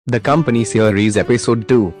The Company Series Episode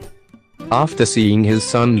 2. After seeing his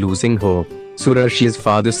son losing hope, Suresh's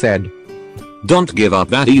father said, "Don't give up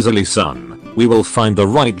that easily, son. We will find the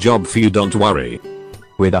right job for you, don't worry."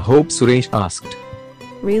 With a hope, Suresh asked.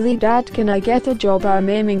 "Really, Dad, can I get a job I'm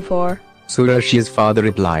aiming for?" Suresh's father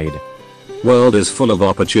replied, "World is full of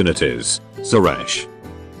opportunities, Suresh.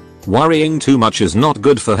 Worrying too much is not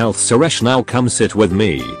good for health, Suresh. Now come sit with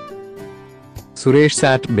me." Suresh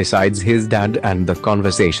sat beside his dad and the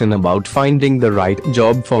conversation about finding the right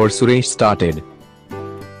job for Suresh started.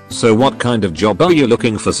 "So what kind of job are you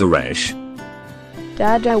looking for, Suresh?"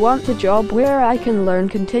 "Dad, I want a job where I can learn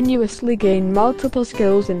continuously, gain multiple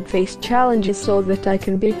skills and face challenges so that I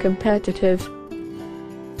can be competitive."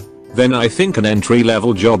 "Then I think an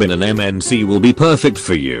entry-level job in an MNC will be perfect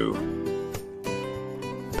for you."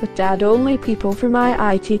 "But Dad, only people from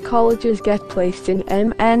IIT colleges get placed in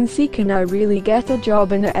MNC. Can I really get a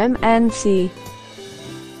job in a MNC?"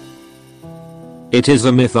 It is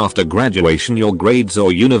a myth. After graduation your grades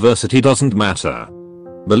or university doesn't matter.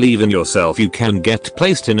 Believe in yourself, you can get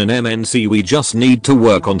placed in an MNC. We just need to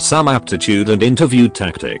work on some aptitude and interview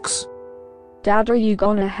tactics. "Dad, are you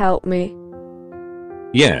gonna help me?"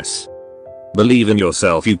 Yes. Believe in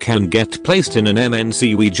yourself, you can get placed in an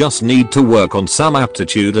MNC. We just need to work on some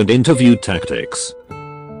aptitude and interview tactics.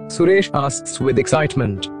 Suresh asks with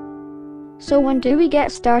excitement. "So when do we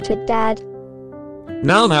get started, Dad?"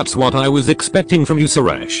 Now that's what I was expecting from you,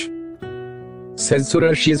 Suresh. Says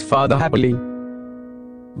Suresh's father happily.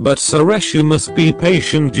 "But Suresh, you must be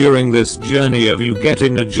patient during this journey of you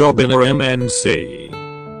getting a job in a MNC.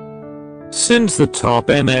 Since the top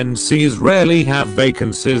MNCs rarely have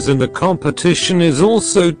vacancies and the competition is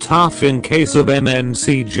also tough in case of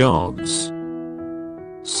MNC jobs.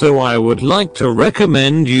 So I would like to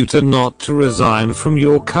recommend you to not to resign from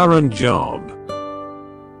your current job.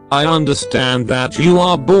 I understand that you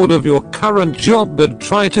are bored of your current job, but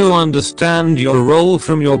try to understand your role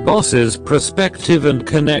from your boss's perspective and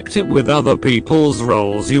connect it with other people's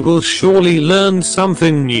roles. You will surely learn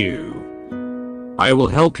something new. I will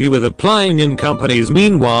help you with applying in companies.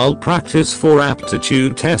 Meanwhile, practice for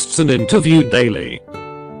aptitude tests and interview daily."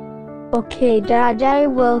 "Okay, Dad, I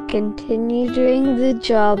will continue doing the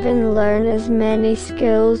job and learn as many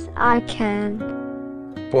skills I can."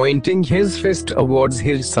 Pointing his fist towards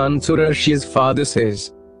his son, Suresh's father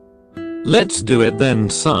says, "Let's do it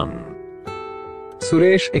then, son."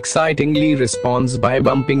 Suresh excitingly responds by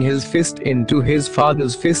bumping his fist into his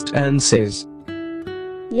father's fist and says,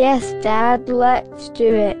 "Yes, Dad, let's do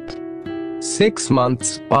it." 6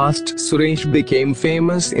 months passed. Suresh became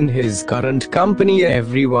famous in his current company.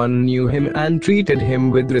 Everyone knew him and treated him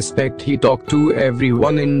with respect. He talked to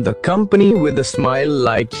everyone in the company with a smile,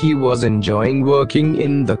 like he was enjoying working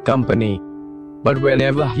in the company. But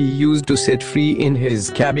whenever he used to sit free in his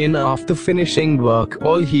cabin after finishing work,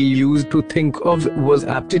 all he used to think of was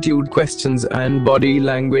aptitude questions and body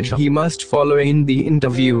language he must follow in the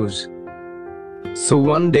interviews. So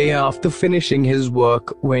one day after finishing his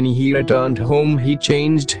work, when he returned home, he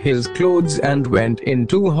changed his clothes and went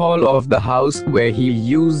into hall of the house where he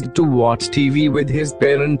used to watch TV with his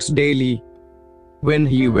parents daily. When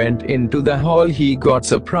he went into the hall, he got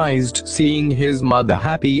surprised seeing his mother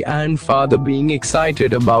happy and father being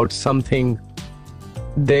excited about something.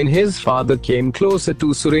 Then his father came closer to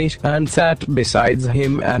Suresh and sat beside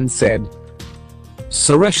him and said,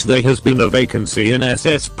 "Suresh, there has been a vacancy in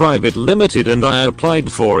SS Private Limited and I applied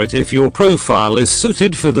for it. If your profile is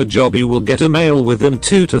suited for the job, you will get a mail within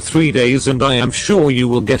 2 to 3 days, and I am sure you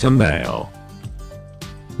will get a mail.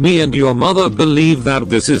 Me and your mother believe that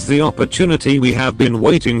this is the opportunity we have been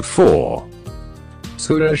waiting for."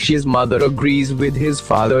 Suresh's mother agrees with his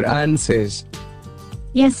father and says,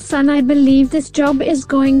 "Yes, son, I believe this job is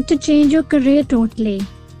going to change your career totally."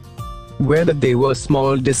 Whether they were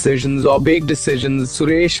small decisions or big decisions,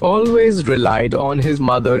 Suresh always relied on his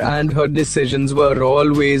mother and her decisions were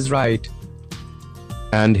always right.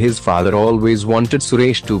 And his father always wanted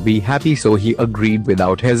Suresh to be happy, so he agreed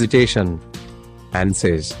without hesitation and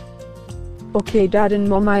says, "Okay, Dad and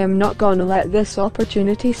Mom, I am not gonna let this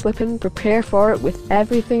opportunity slip and prepare for it with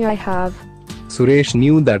everything I have." Suresh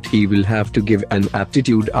knew that he will have to give an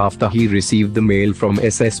aptitude after he received the mail from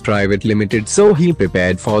SS Private Limited, so he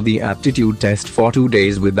prepared for the aptitude test for 2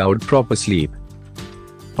 days without proper sleep.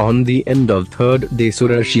 On the end of 3rd day,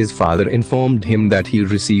 Suresh's father informed him that he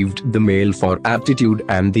received the mail for aptitude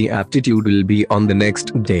and the aptitude will be on the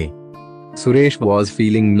next day. Suresh was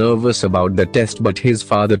feeling nervous about the test, but his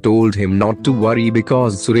father told him not to worry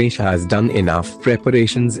because Suresh has done enough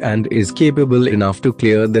preparations and is capable enough to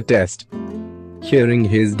clear the test. Hearing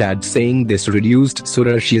his dad saying this reduced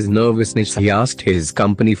Suresh's nervousness. He asked his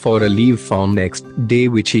company for a leave for next day,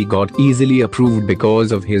 which he got easily approved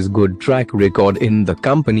because of his good track record in the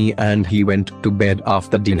company, and he went to bed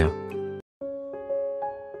after dinner.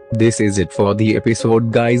 This is it for the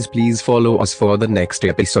episode, guys. Please follow us for the next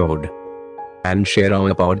episode and share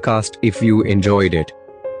our podcast if you enjoyed it.